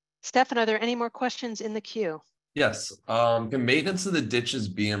 Stefan, are there any more questions in the queue? Yes. Can maintenance of the ditches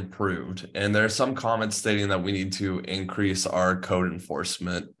be improved? And there are some comments stating that we need to increase our code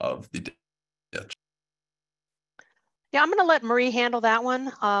enforcement of the ditch. Yeah, I'm going to let Marie handle that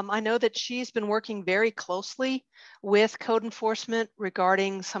one. I know that she's been working very closely with code enforcement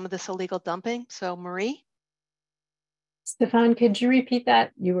regarding some of this illegal dumping. So Marie? Stefan, could you repeat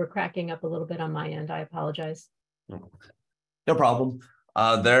that? You were cracking up a little bit on my end. I apologize. No problem.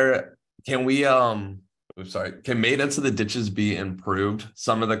 Can we can maintenance of the ditches be improved?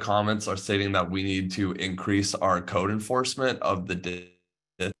 Some of the comments are stating that we need to increase our code enforcement of the ditch.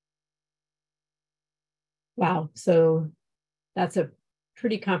 Wow, so that's a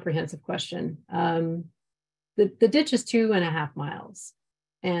pretty comprehensive question. The ditch is 2.5 miles,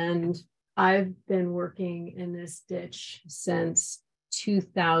 and I've been working in this ditch since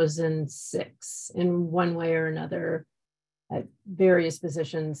 2006 in one way or another at various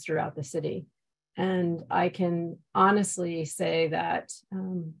positions throughout the city. And I can honestly say that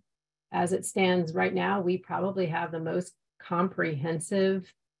as it stands right now, we probably have the most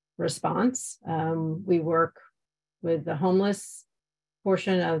comprehensive response. We work with the homeless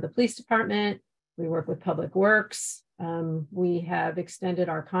portion of the police department. We work with Public Works. We have extended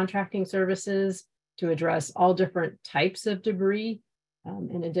our contracting services to address all different types of debris.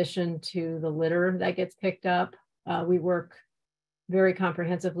 In addition to the litter that gets picked up, we work very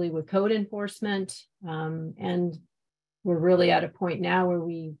comprehensively with code enforcement. And we're really at a point now where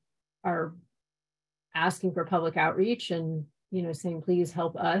we are asking for public outreach and, saying, please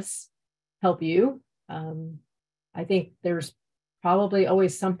help us help you. I think there's probably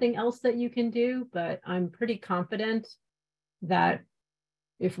always something else that you can do, but I'm pretty confident that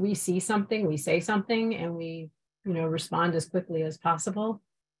if we see something, we say something, and we, respond as quickly as possible.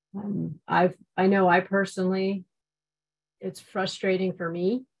 I know I personally, it's frustrating for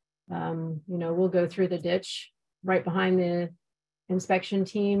me. We'll go through the ditch right behind the inspection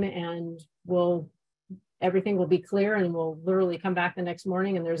team, and everything will be clear, and we'll literally come back the next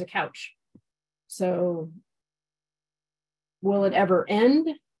morning and there's a couch. So will it ever end?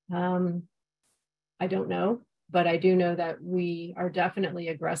 I don't know, but I do know that we are definitely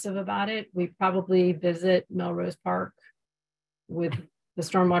aggressive about it. We probably visit Melrose Park with the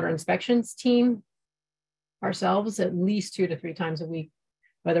stormwater inspections team ourselves at least 2 to 3 times a week,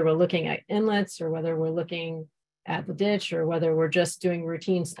 whether we're looking at inlets or whether we're looking at the ditch or whether we're just doing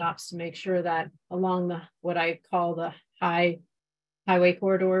routine stops to make sure that along what I call the highway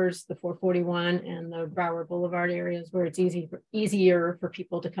corridors, the 441 and the Broward Boulevard areas, where it's easier for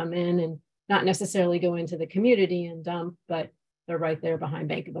people to come in and not necessarily go into the community and dump, but they're right there behind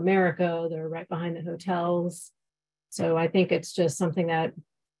Bank of America, they're right behind the hotels. So I think it's just something that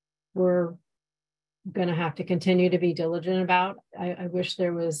we're going to have to continue to be diligent about. I wish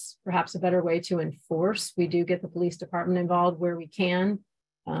there was perhaps a better way to enforce. We do get the police department involved where we can.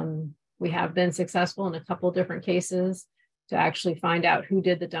 We have been successful in a couple different cases to actually find out who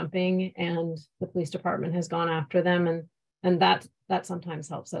did the dumping, and the police department has gone after them, and that sometimes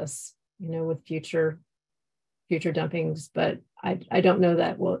helps us, with future dumpings. But I don't know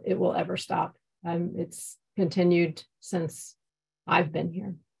that it will ever stop. It's continued since I've been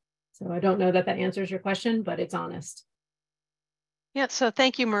here. So I don't know that answers your question, but it's honest. Yeah, so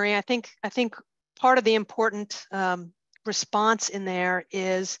thank you, Marie. I think part of the important response in there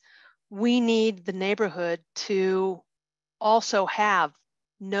is we need the neighborhood to also have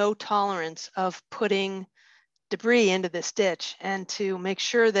no tolerance of putting debris into this ditch, and to make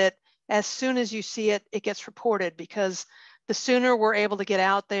sure that as soon as you see it, it gets reported, because the sooner we're able to get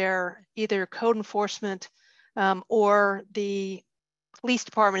out there, either code enforcement or the police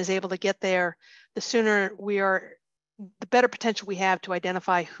department is able to get there, the sooner the better potential we have to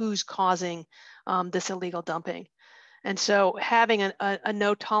identify who's causing this illegal dumping. And so having a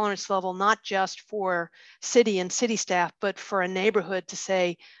no tolerance level, not just for city and city staff, but for a neighborhood to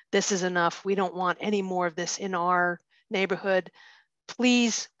say, this is enough, we don't want any more of this in our neighborhood.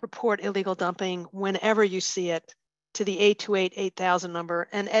 Please report illegal dumping whenever you see it to the 828-8000 number,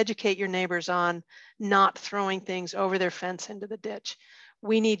 and educate your neighbors on not throwing things over their fence into the ditch.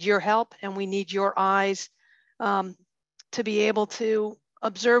 We need your help, and we need your eyes to be able to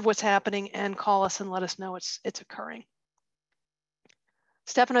observe what's happening and call us and let us know it's occurring.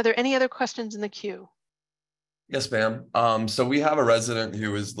 Stefan, are there any other questions in the queue? Yes, ma'am. So we have a resident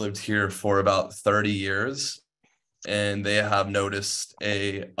who has lived here for about 30 years, and they have noticed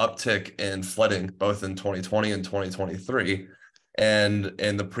a uptick in flooding both in 2020 and 2023. And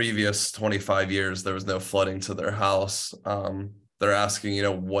in the previous 25 years, there was no flooding to their house. They're asking,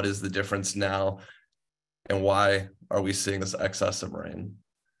 what is the difference now, and why are we seeing this excessive rain?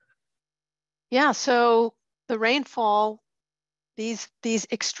 Yeah, so the rainfall, these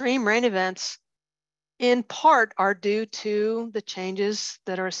extreme rain events, in part are due to the changes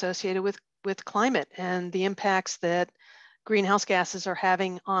that are associated with climate and the impacts that greenhouse gases are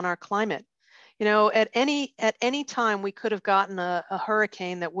having on our climate. You know, at any time we could have gotten a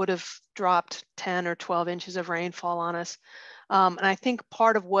hurricane that would have dropped 10 or 12 inches of rainfall on us. And I think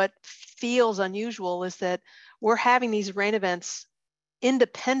part of what feels unusual is that we're having these rain events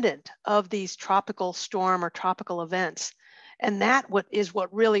independent of these tropical storm or tropical events. And that is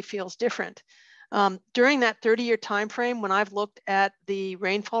what really feels different. During that 30-year time frame, when I've looked at the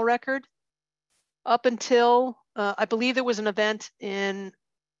rainfall record, up until I believe there was an event in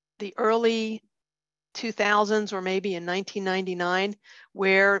the early 2000s or maybe in 1999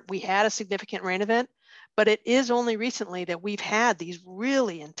 where we had a significant rain event, but it is only recently that we've had these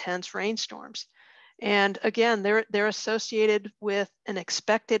really intense rainstorms. And again, they're associated with an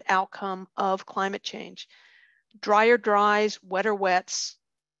expected outcome of climate change. Drier dries, wetter wets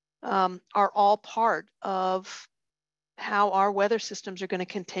are all part of how our weather systems are going to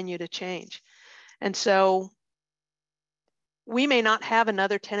continue to change. And so we may not have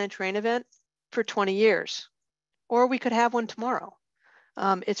another 10-inch rain event for 20 years, or we could have one tomorrow.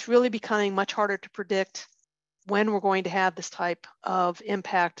 It's really becoming much harder to predict when we're going to have this type of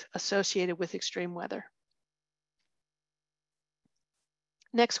impact associated with extreme weather.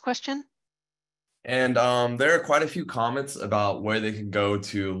 Next question. And there are quite a few comments about where they can go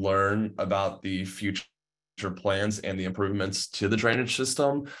to learn about the future plans and the improvements to the drainage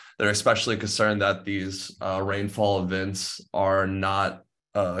system. They're especially concerned that these rainfall events are not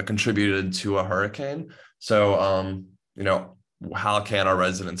contributed to a hurricane. So, you know, how can our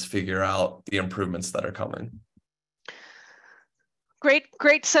residents figure out the improvements that are coming?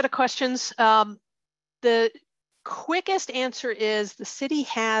 Great set of questions. The quickest answer is the city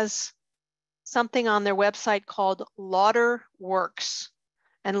has something on their website called Lauder Works.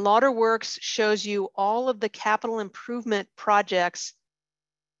 And Lauder Works shows you all of the capital improvement projects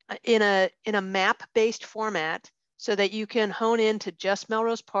in a map-based format so that you can hone into just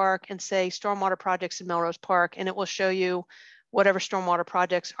Melrose Park and say stormwater projects in Melrose Park, and it will show you whatever stormwater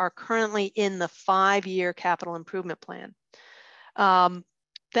projects are currently in the 5-year capital improvement plan.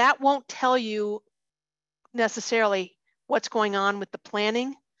 That won't tell you necessarily what's going on with the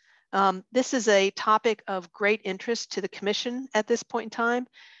planning. This is a topic of great interest to the commission at this point in time.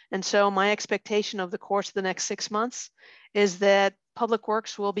 And so my expectation of the course of the next 6 months is that Public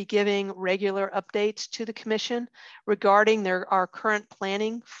Works will be giving regular updates to the commission regarding our current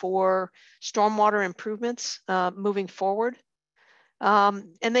planning for stormwater improvements moving forward.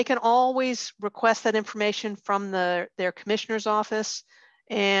 And they can always request that information from their commissioner's office,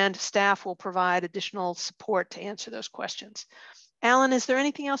 and staff will provide additional support to answer those questions. Alan, is there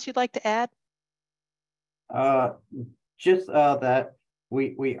anything else you'd like to add? Just that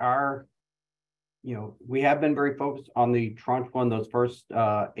we are, you know, we have been very focused on the tranche one, those first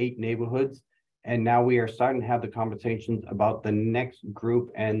 8 neighborhoods. And now we are starting to have the conversations about the next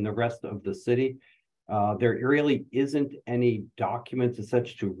group and the rest of the city. There really isn't any documents as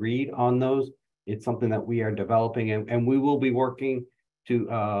such to read on those. It's something that we are developing, and we will be working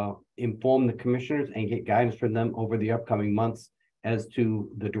to inform the commissioners and get guidance from them over the upcoming months as to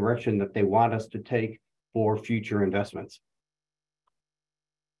the direction that they want us to take for future investments.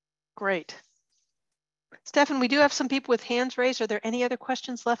 Great. Stefan, we do have some people with hands raised. Are there any other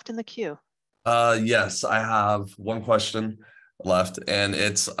questions left in the queue? Yes, I have one question left, and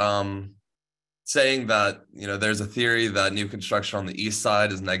it's saying that, you know, there's a theory that new construction on the east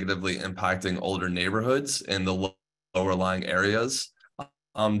side is negatively impacting older neighborhoods in the lower lying areas.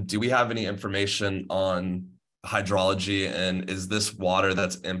 Do we have any information on hydrology, and is this water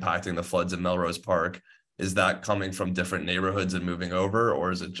that's impacting the floods in Melrose Park, is that coming from different neighborhoods and moving over,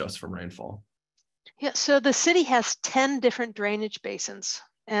 or is it just from rainfall? Yeah, so the city has 10 different drainage basins,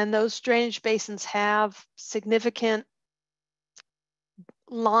 and those drainage basins have significant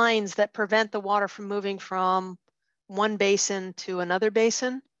lines that prevent the water from moving from one basin to another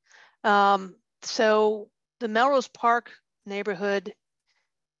basin. So the Melrose Park neighborhood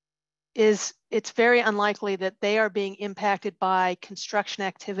it's very unlikely that they are being impacted by construction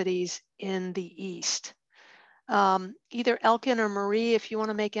activities in the east. Either Elkin or Marie, if you want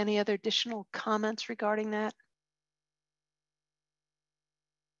to make any other additional comments regarding that.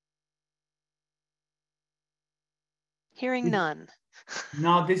 Hearing none.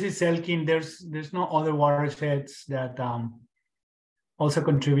 No, this is Elkin. There's no other watersheds that also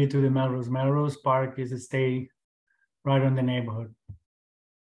contribute to the Melrose. Melrose Park is a stay right on the neighborhood.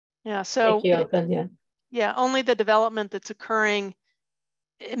 Yeah, so Thank you, Elkin. Yeah. Yeah, only the development that's occurring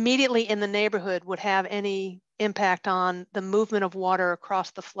immediately in the neighborhood would have any impact on the movement of water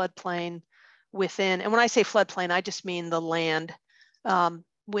across the floodplain within, and when I say floodplain, I just mean the land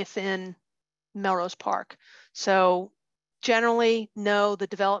within Melrose Park. So generally, no, the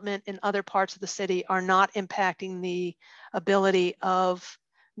development in other parts of the city are not impacting the ability of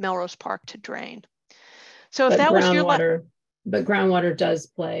Melrose Park to drain. So if that was your groundwater does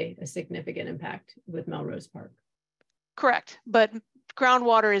play a significant impact with Melrose Park. Correct, but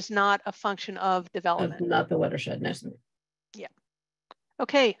groundwater is not a function of development. Not the watershed, necessarily. Yeah.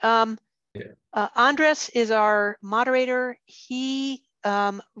 Okay. Andres is our moderator.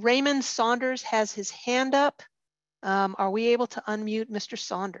 Raymond Saunders has his hand up. Are we able to unmute Mr.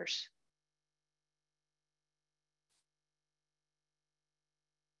 Saunders?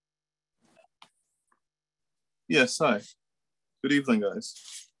 Yes, hi. Good evening, guys.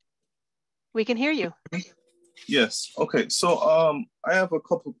 We can hear you. Yes, okay. So I have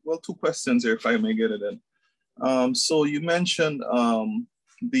two questions here, if I may get it in. So you mentioned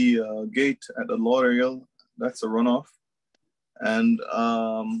the gate at the L'Oreal, that's a runoff. And,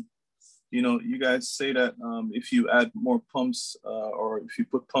 you know, you guys say that if you add more pumps or if you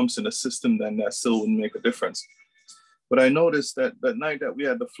put pumps in the system, then that still wouldn't make a difference. But I noticed that that night that we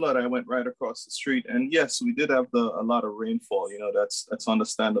had the flood, I went right across the street. And yes, we did have a lot of rainfall, you know, that's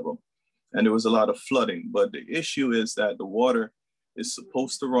understandable. And there was a lot of flooding. But the issue is that the water is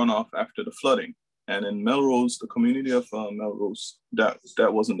supposed to run off after the flooding. And in Melrose, the community of Melrose, that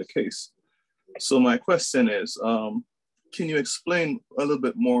wasn't the case. So my question is, can you explain a little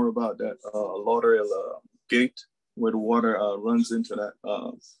bit more about that Lauderdale gate where the water runs into that,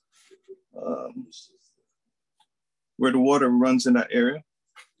 where the water runs in that area?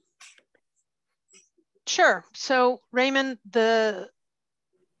 Sure. So Raymond, there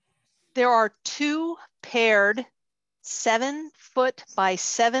are two paired 7-foot by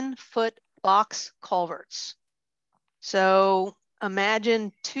 7-foot box culverts. So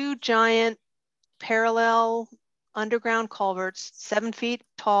imagine two giant parallel underground culverts, 7 feet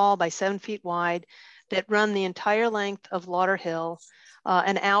tall by 7 feet wide, that run the entire length of Lauder Hill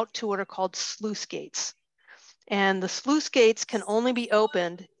and out to what are called sluice gates. And the sluice gates can only be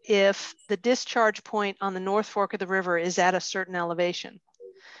opened if the discharge point on the North Fork of the river is at a certain elevation.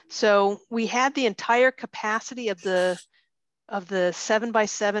 So we had the entire capacity of the 7 by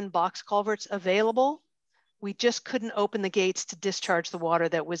 7 box culverts available. We just couldn't open the gates to discharge the water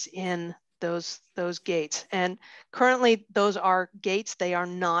that was in those gates. And currently those are gates, they are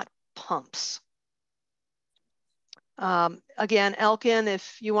not pumps. Again, Elkin,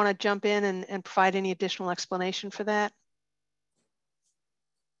 if you want to jump in and provide any additional explanation for that.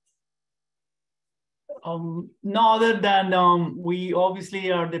 No, other than we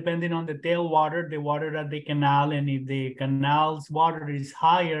obviously are depending on the tailwater, the water at the canal, and if the canal's water is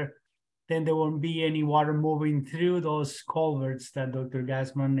higher, then there won't be any water moving through those culverts that Dr.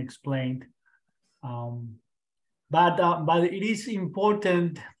 Gassman explained. But it is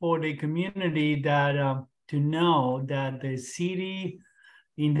important for the community that to know that the city,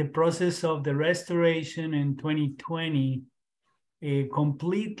 in the process of the restoration in 2020,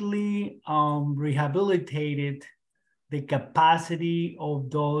 completely rehabilitated the capacity of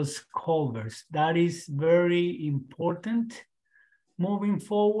those culverts. That is very important moving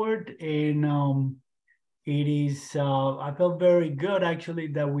forward. And it is, I felt very good actually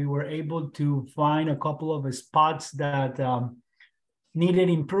that we were able to find a couple of spots that needed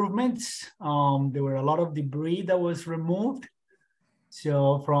improvements. There were a lot of debris that was removed.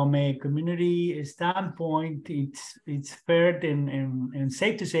 So from a community standpoint, it's fair and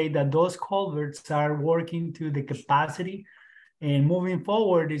safe to say that those culverts are working to the capacity, and moving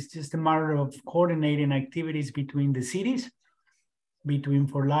forward, it's just a matter of coordinating activities between the cities, between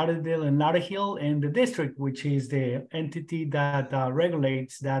Fort Lauderdale and Lauderhill, and the district, which is the entity that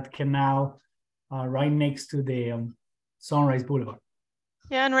regulates that canal right next to the Sunrise Boulevard.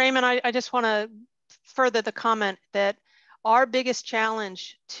 Yeah, and Raymond, I just want to further the comment that our biggest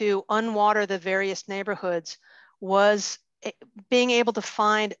challenge to unwater the various neighborhoods was being able to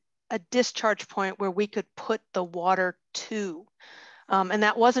find a discharge point where we could put the water to. And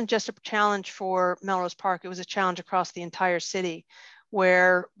that wasn't just a challenge for Melrose Park, it was a challenge across the entire city,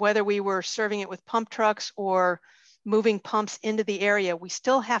 where whether we were serving it with pump trucks or moving pumps into the area, we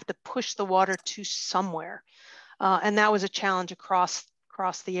still have to push the water to somewhere. And that was a challenge across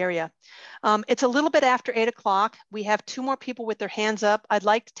the area. It's a little bit after 8 o'clock. We have 2 more people with their hands up. I'd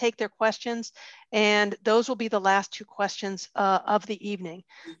like to take their questions, and those will be the last 2 questions of the evening.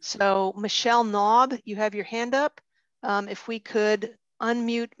 So Michelle Knob, you have your hand up. If we could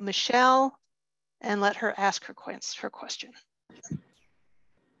unmute Michelle and let her ask her question.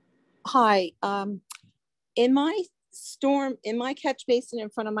 Hi. In my catch basin in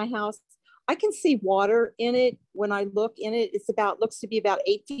front of my house, I can see water in it. When I look in it, looks to be about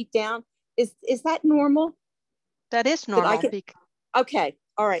 8 feet down. Is that normal? That is normal. Okay.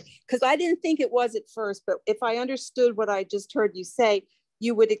 All right. Because I didn't think it was at first, but if I understood what I just heard you say,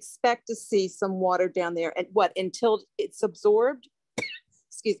 you would expect to see some water down there, and until it's absorbed,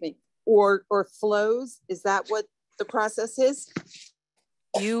 excuse me, or flows. Is that what the process is?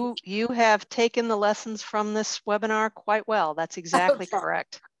 You have taken the lessons from this webinar quite well. That's exactly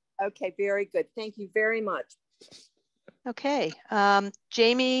correct. Okay, very good. Thank you very much. Okay,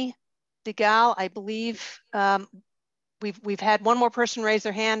 Jamie DeGal, I believe we've had one more person raise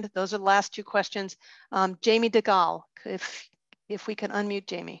their hand. Those are the last two questions. Jamie DeGal, if we can unmute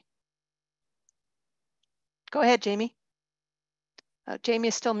Jamie. Go ahead, Jamie. Jamie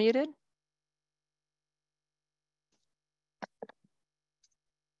is still muted.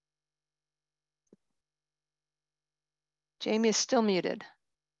 Jamie is still muted.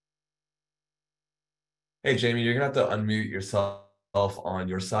 Hey, Jamie, you're gonna have to unmute yourself on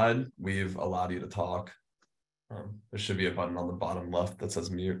your side. We've allowed you to talk. There should be a button on the bottom left that says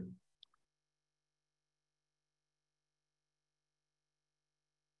mute.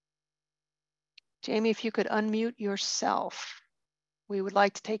 Jamie, if you could unmute yourself, we would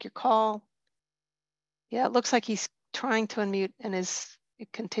like to take your call. Yeah, it looks like he's trying to unmute and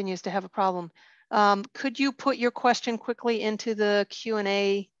it continues to have a problem. Could you put your question quickly into the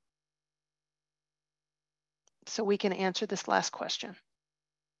Q&A so we can answer this last question?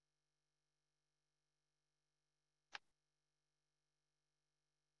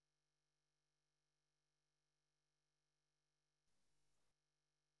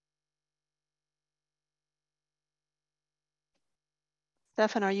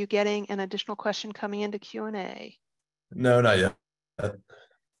 Stefan, are you getting an additional question coming into Q&A? No, not yet.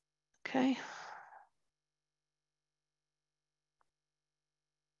 Okay.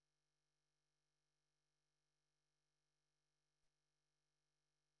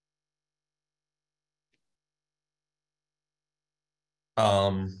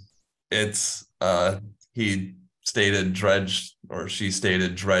 It's he stated dredge, or she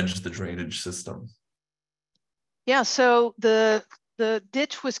stated dredge the drainage system. Yeah, so the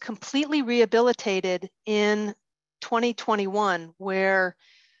ditch was completely rehabilitated in 2021, where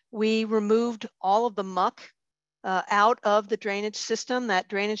we removed all of the muck out of the drainage system. That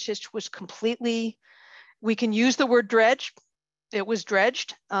drainage system was completely, we can use the word dredge. It was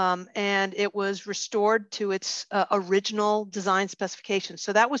dredged and it was restored to its original design specifications.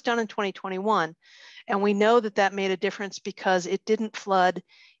 So that was done in 2021. And we know that that made a difference because it didn't flood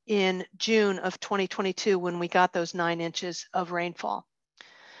in June of 2022 when we got those 9 inches of rainfall.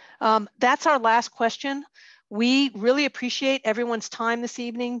 That's our last question. We really appreciate everyone's time this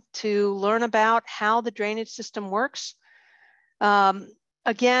evening to learn about how the drainage system works.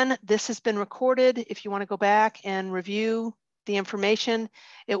 Again, this has been recorded. If you want to go back and review the information,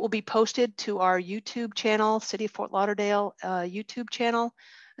 it will be posted to our YouTube channel, City of Fort Lauderdale YouTube channel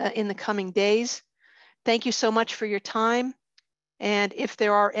in the coming days. Thank you so much for your time. And if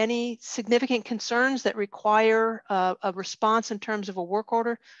there are any significant concerns that require a response in terms of a work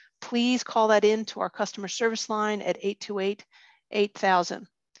order, please call that in to our customer service line at 828-8000.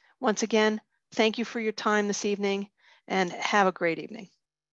 Once again, thank you for your time this evening and have a great evening.